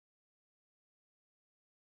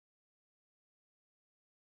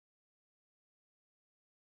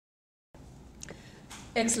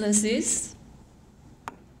Excellencies,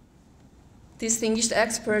 distinguished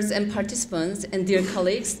experts and participants, and dear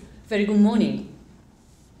colleagues, very good morning.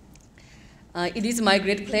 It is my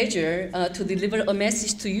great pleasure to deliver a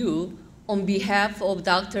message to you on behalf of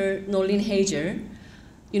Dr. Noeleen Heyzer,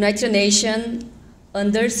 United Nations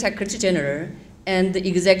Under-Secretary General and the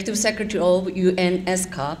Executive Secretary of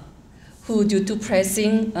UNESCAP, who, due to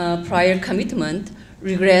pressing prior commitment,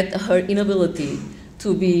 regret her inability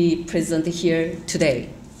to be present here today.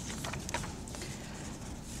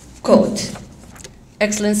 Quote,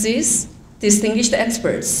 Excellencies, distinguished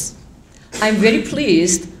experts, I'm very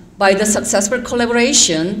pleased by the successful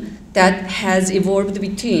collaboration that has evolved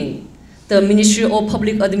between the Ministry of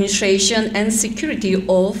Public Administration and Security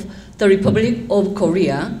of the Republic of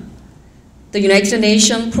Korea, the United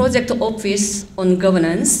Nations Project Office on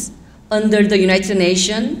Governance under the United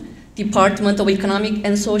Nations Department of Economic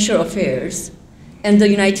and Social Affairs, and the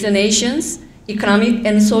United Nations Economic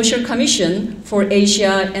and Social Commission for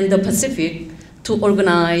Asia and the Pacific to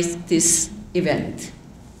organize this event.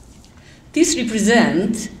 This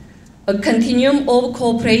represents a continuum of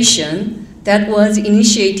cooperation that was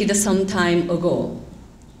initiated some time ago,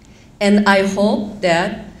 and I hope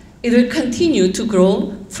that it will continue to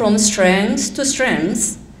grow from strength to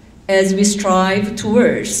strength as we strive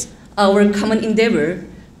towards our common endeavor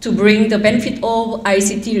to bring the benefit of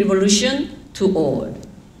ICT revolution to all.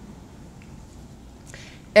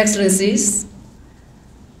 Excellencies,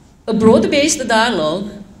 a broad-based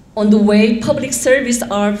dialogue on the way public services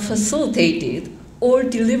are facilitated or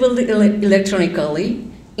delivered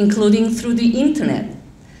electronically, including through the internet,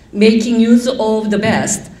 making use of the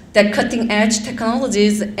best that cutting-edge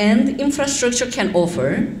technologies and infrastructure can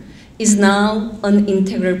offer, is now an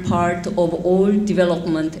integral part of all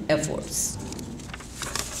development efforts.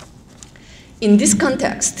 In this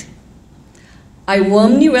context, I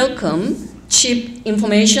warmly welcome Chief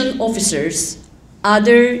Information Officers,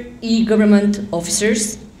 other e-government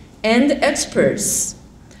officers, and experts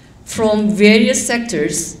from various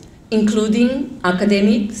sectors, including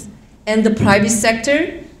academics and the private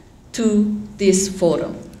sector, to this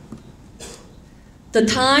forum. The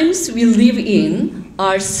times we live in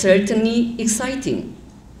are certainly exciting,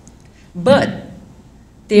 but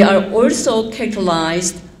they are also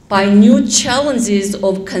characterized by new challenges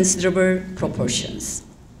of considerable proportions.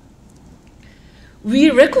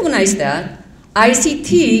 We recognize that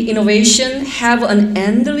ICT innovation have an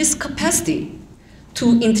endless capacity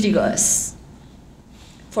to intrigue us.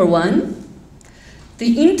 For one,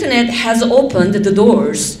 the internet has opened the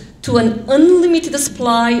doors to an unlimited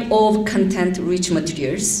supply of content-rich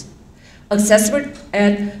materials, accessible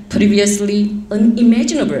at previously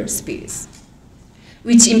unimaginable speeds,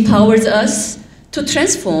 which empowers us to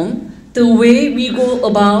transform the way we go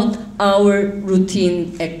about our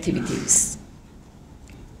routine activities.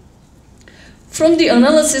 From the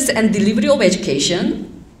analysis and delivery of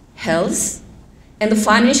education, health, and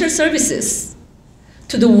financial services,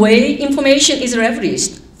 to the way information is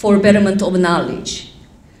leveraged for betterment of knowledge,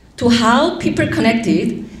 to how people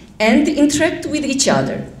connected and interact with each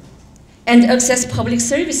other, and access public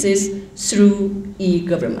services through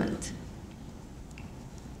e-government.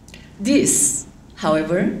 This,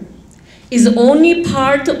 however, is only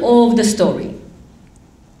part of the story,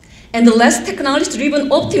 and the less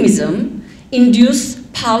technology-driven optimism induces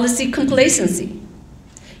policy complacency.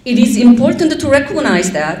 It is important to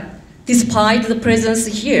recognize that despite the presence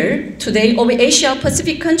here today of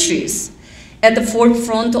Asia-Pacific countries at the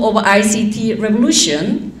forefront of ICT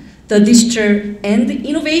revolution, the digital and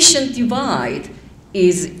innovation divide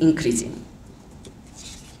is increasing.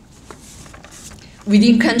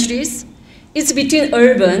 Within countries, it's between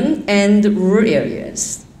urban and rural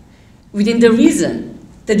areas. Within the region,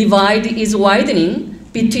 the divide is widening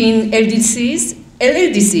between LDCs,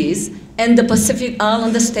 LLDCs, and the Pacific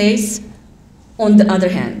Island states on the other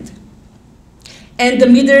hand, and the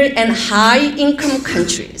middle and high-income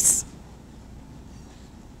countries.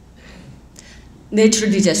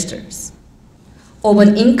 Natural disasters of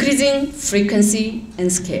an increasing frequency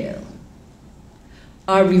and scale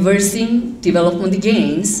are reversing development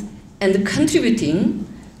gains and contributing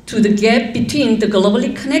to the gap between the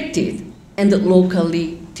globally connected and the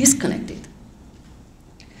locally disconnected.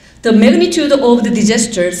 The magnitude of the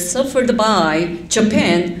disasters suffered by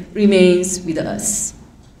Japan remains with us,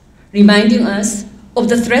 reminding us of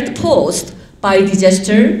the threat posed by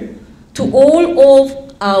disaster to all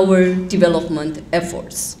of our development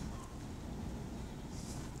efforts.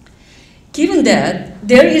 Given that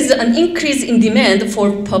there is an increase in demand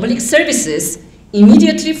for public services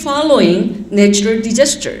immediately following natural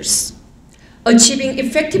disasters, achieving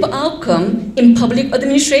effective outcome in public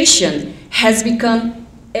administration has become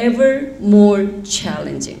ever more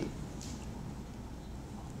challenging.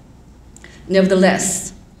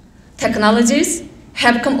 Nevertheless, technologies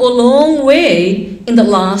have come a long way in the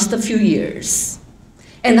last few years,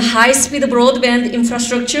 and high-speed broadband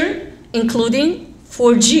infrastructure, including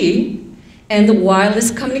 4G and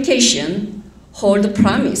wireless communication, hold the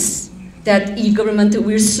promise that e-government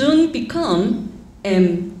will soon become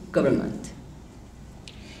m-government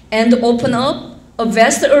and open up a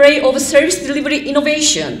vast array of service delivery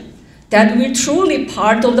innovation that will truly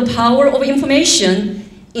part of the power of information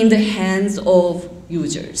in the hands of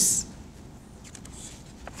users.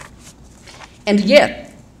 And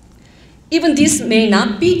yet, even this may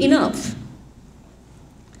not be enough.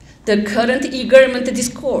 The current e-government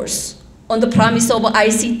discourse on the promise of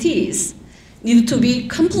ICTs need to be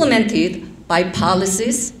complemented by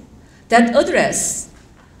policies that address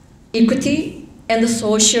equity and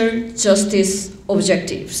social justice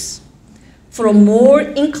objectives for a more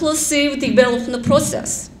inclusive development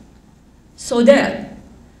process so that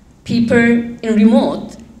people in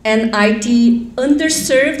remote and IT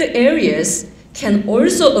underserved areas can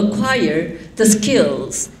also acquire the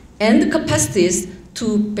skills and capacities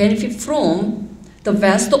to benefit from the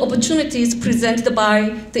vast opportunities presented by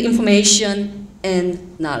the information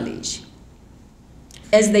and knowledge.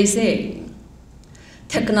 As they say,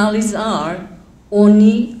 technologies are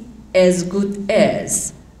only as good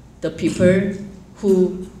as the people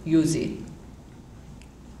who use it.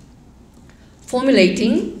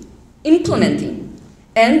 Formulating, implementing,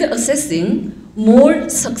 and assessing more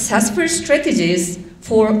successful strategies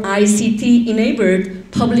for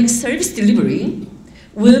ICT-enabled public service delivery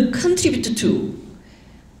will contribute to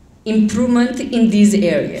improvement in these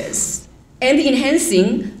areas and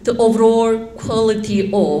enhancing the overall quality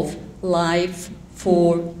of life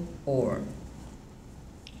for all.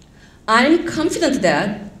 I'm confident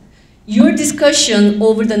that your discussion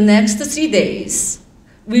over the next 3 days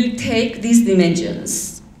will take these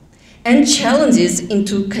dimensions and challenges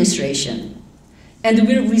into consideration and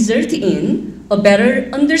will result in a better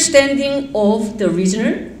understanding of the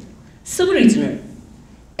regional, sub-regional,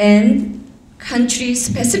 and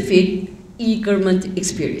country-specific e-government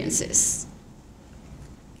experiences.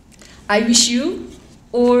 I wish you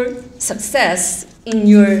all success in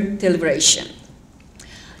your deliberation.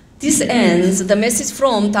 This ends the message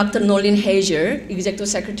from Dr. Noeleen Heyzer, Executive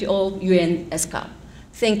Secretary of UNESCAP.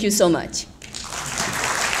 Thank you so much.